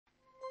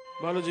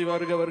Baluji,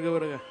 varga, varga,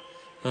 varga.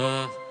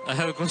 I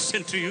have a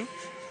question to you.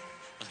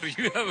 Or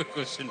you have a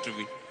question to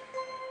me.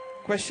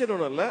 Question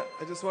onalla.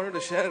 I just wanted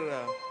to share.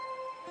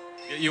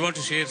 You want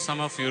to share some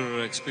of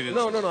your experiences?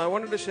 No. I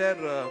wanted to share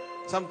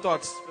some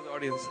thoughts with the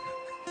audience.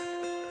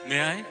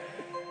 May I?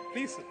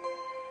 Please.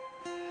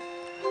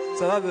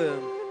 So அதாவது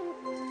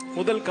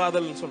முதல்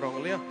காதல் சொல்றாங்க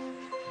இல்லையா,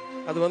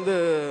 அது வந்து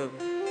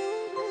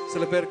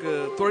சில பேருக்கு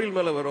தொழில்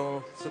மேலே வரும்,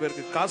 சில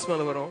பேருக்கு காசு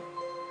மேலே வரும்,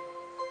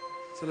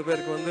 சில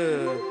பேருக்கு வந்து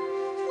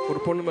ஒரு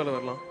பொண்ணு மேலே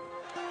வரலாம்.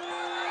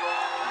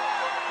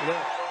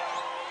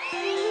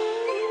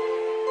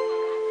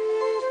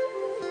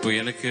 இப்போ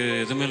எனக்கு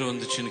எது மேலே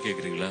வந்துச்சுன்னு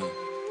கேட்குறீங்களா?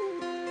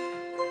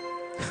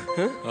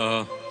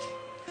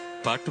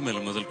 பாட்டு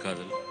மேலே முதல்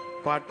காதல்.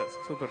 பாட்டு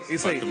சூப்பர்.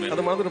 இசை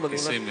அது மாதிரி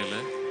பார்த்தீங்களா? இசை மேலே.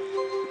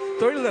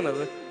 தொழில் தானே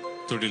அது?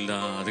 தொழில்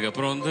தான்.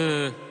 அதுக்கப்புறம் வந்து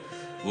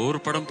ஒவ்வொரு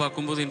படம்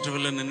பார்க்கும்போது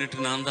இன்டர்வெல்ல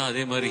நின்றுட்டு நான் தான்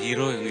அதே மாதிரி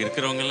ஹீரோ. இங்கே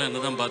இருக்கிறவங்க எல்லாம்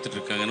என்ன தான் பார்த்துட்டு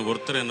இருக்காங்க,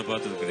 ஒருத்தர் என்ன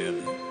பார்த்தது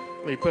கிடையாது.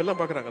 இப்போ எல்லாம்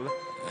பார்க்குறாங்கல்ல.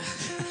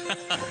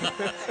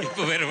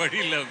 இப்போ வேற வழி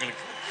இல்லை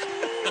அவங்களுக்கு.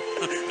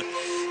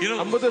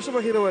 50 வருஷமா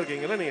ஹீரோவா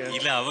இருக்கீங்களா நீங்க?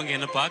 இல்ல, அவங்க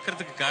என்ன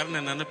பார்க்கறதுக்கு காரணம்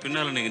என்னன்னா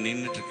பின்னால நீங்க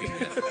நின்றுட்டு இருக்கீங்க.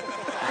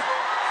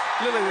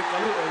 இல்ல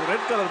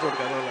ரெட் கலர்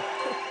போட்டுருக்காங்க.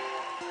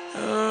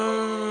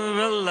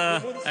 Well,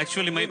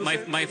 actually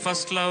my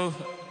first love,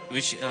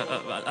 which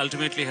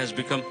ultimately has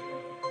become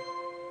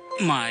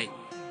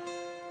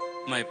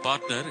my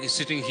partner, is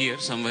sitting here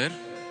somewhere.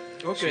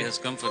 Okay. She has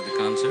come for the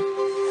concert,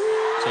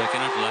 so I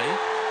cannot lie.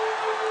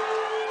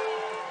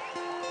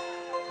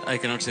 I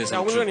cannot say something.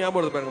 அவங்களுக்கு ஞாபகம்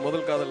வருது பாருங்க,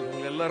 முதல் காதல்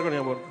எல்லாருக்கும்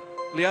ஞாபகம் வருது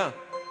இல்லையா?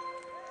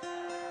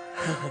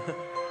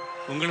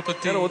 உங்களை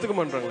பத்தி ஒத்துக்க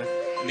மாட்டாங்களே.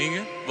 நீங்க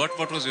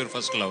what was your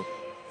first love?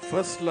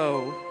 First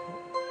love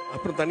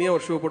அப்புறம் தனியா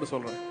ஒரு ஷோ போட்டு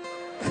சொல்றேன்.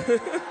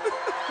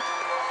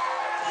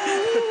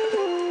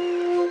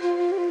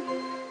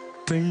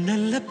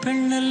 பெண்ணல்ல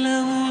பெண்ணல்ல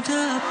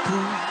ஊதாப்பூ,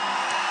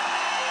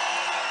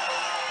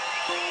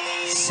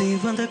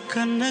 சிவந்த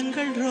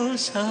கன்னங்கள்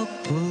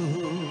ரோசாப்பூ,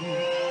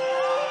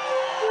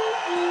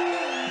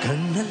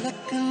 கண்ணல்ல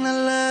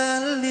கண்ணல்ல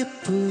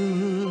அல்லிப்பூ,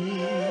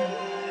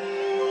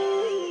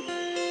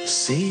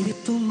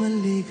 சிரிப்பு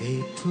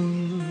மல்லிகைப்பூ.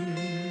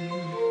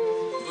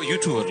 You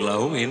two were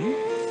love in?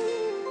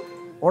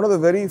 One of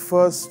the very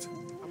first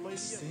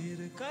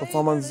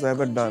performances I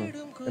ever done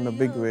in a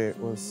big way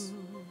was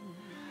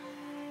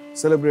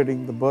celebrating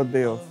the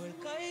birthday of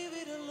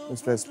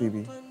Mr. SPB.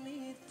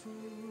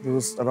 It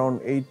was around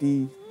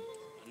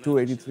 82,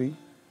 83.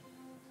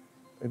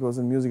 It was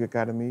in Music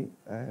Academy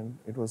and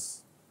it was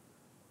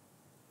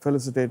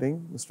felicitating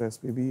Mr.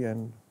 SPB,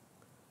 and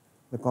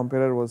the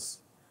competitor was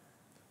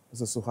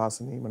Mr.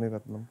 Suhasini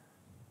Maniratnam.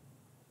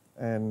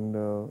 And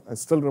I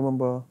still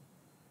remember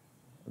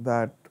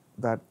that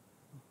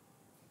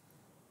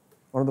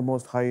one of the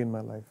most high in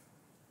my life.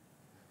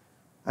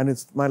 And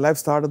my life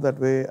started that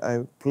way. I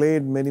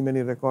played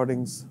many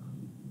recordings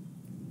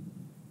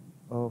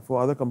for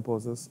other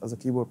composers as a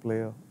keyboard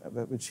player,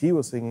 which he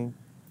was singing.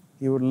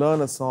 He would learn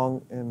a song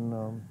in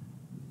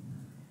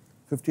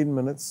 15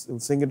 minutes,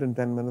 he'll sing it in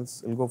 10 minutes,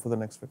 he'll go for the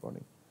next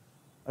recording.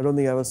 I don't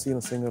think I've ever seen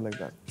a singer like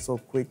that. So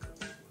quick,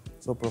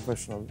 so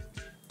professional,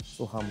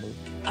 so humble.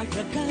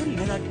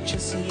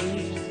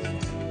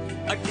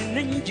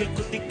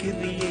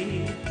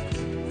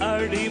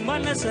 அடி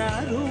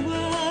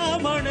மனசாருவா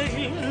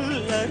மணையில்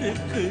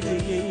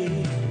அறுக்குறியே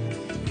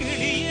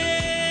கிளியே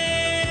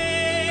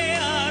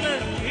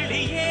ஆனல்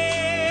கிளியே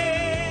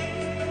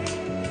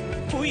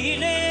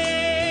குயிலே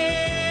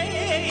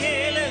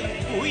ஏல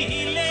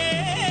குயிலே.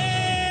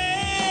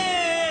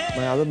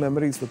 My other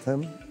memories with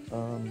him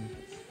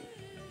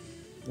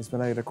is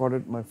when I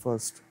recorded my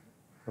first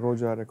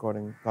Roja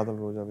recording, Kadal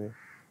Roja Ve.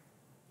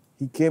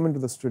 He came into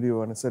the studio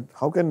and I said,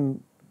 how can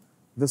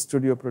this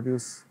studio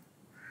produce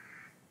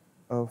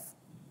a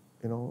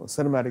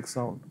cinematic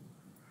sound?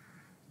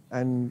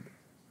 And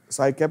so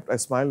I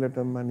smiled at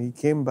him, and he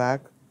came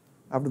back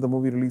after the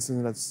movie releases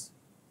and said,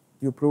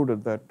 you proved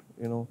it that,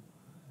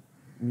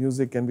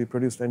 music can be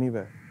produced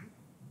anywhere.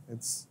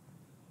 It's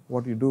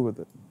what you do with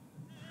it.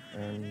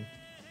 And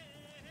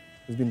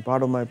he's been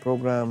part of my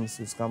programs.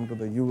 He's come to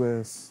the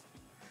US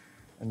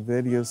and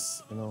various,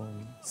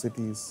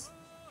 cities.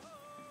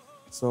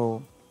 So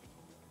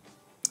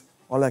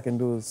all I can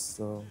do is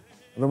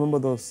remember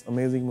those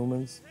amazing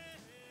moments,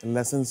 the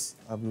lessons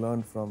I've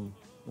learned from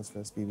Mr.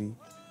 SPB,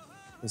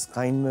 his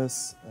kindness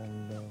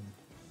and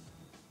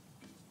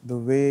the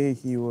way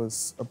he was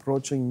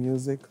approaching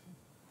music,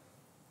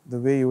 the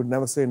way he would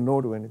never say no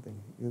to anything.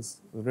 He was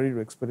ready to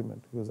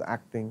experiment. He was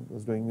acting, he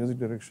was doing music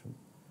direction.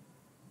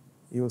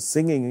 He was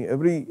singing.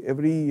 Every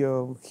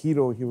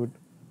hero, he would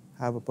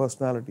have a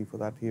personality for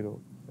that hero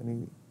when he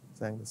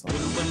sang the song.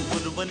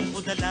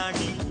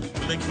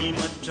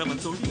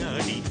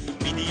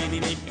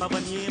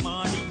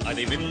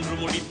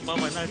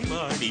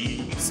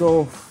 So,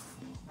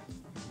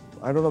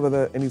 I don't know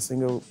whether any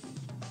singer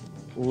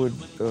would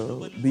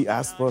be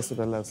as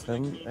versatile as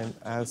him and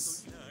as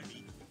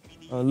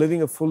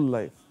living a full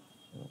life,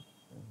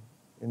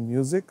 in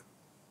music,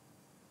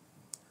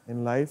 in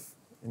life,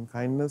 in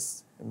kindness,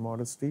 in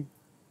modesty.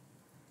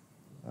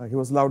 He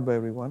was loved by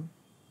everyone.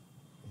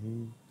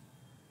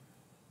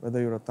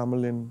 Whether you're a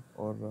Tamilian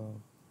or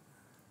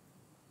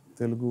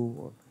Telugu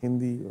or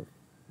Hindi or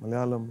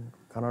Malayalam,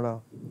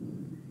 Kannada,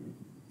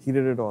 he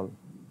did it all.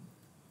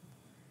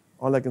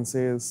 All I can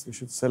say is we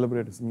should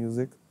celebrate his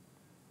music.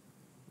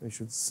 We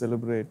should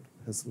celebrate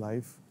his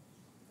life,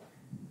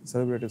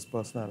 celebrate his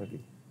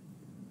personality.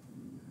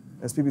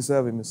 SPB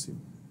sir, we miss you.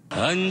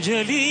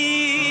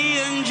 Anjali,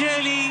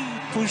 Anjali,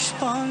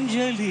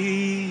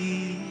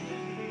 Pushpanjali.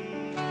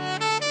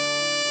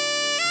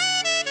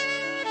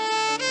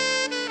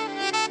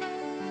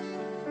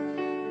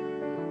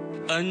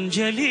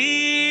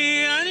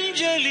 Anjali,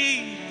 Anjali,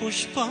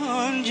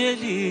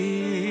 Pushpanjali.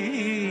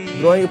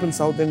 Growing up in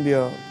South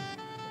India,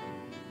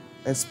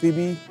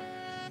 SPB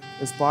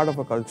is part of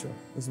a culture.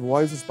 His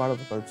voice is part of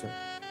the culture.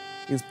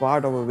 He's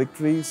part of our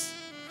victories,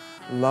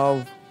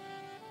 love,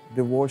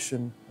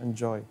 devotion, and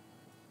joy.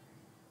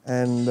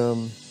 And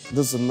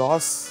this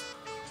loss,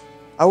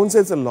 I wouldn't say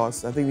it's a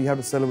loss. I think we have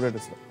to celebrate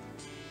it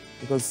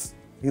because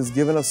he's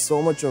given us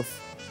so much of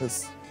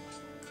his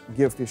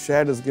gift. He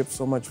shared his gift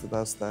so much with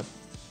us that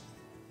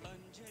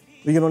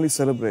we can only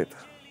celebrate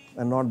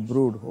and not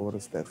brood over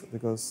his death,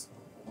 because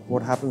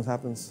what happens,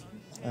 happens.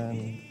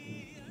 And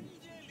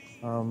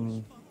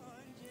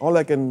all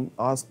I can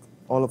ask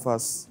all of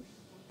us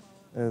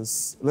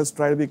is, let's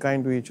try to be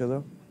kind to each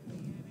other.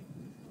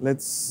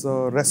 Let's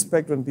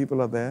respect when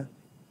people are there,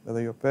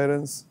 whether your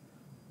parents,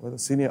 whether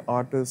senior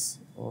artists,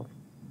 or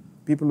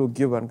people who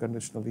give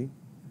unconditionally.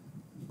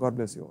 God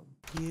bless you all.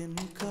 என்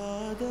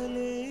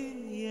காதலே,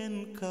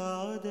 என்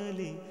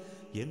காதலே,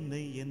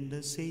 என்னை என்ன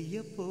செய்ய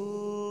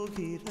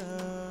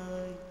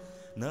போகிறாய்?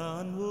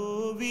 நான்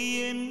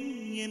ஓவியன்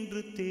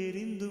என்று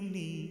தெரிந்தும்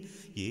நீ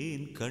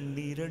ஏன்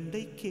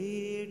கண்ணிரண்டை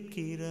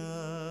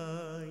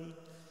கேட்கிறாய்?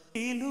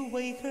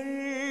 இலுவைகள்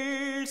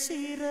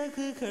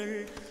சிறகுகள்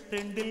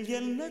ரெண்டில்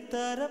என்ன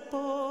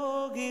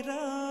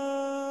தரப்போகிறாய்?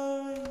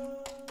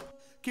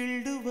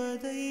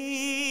 கிள்ளுவதை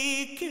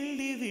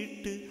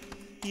கிள்ளிவிட்டு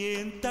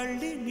ஏன்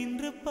தள்ளி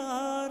நின்று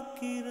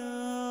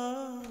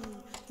பார்க்கிறாய்?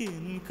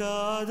 என்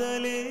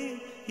காதலே,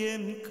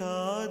 என்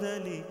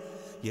காதலே,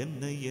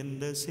 என்னை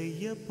என்ன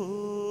செய்ய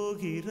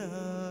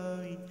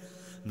போகிறாய்?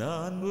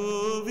 நான்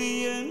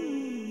ஓவியன்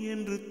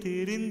என்று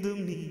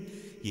தெரிந்தும் நீ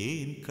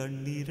ஏன்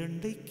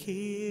கண்ணிரண்டை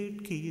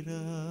கேட்கிறாய்?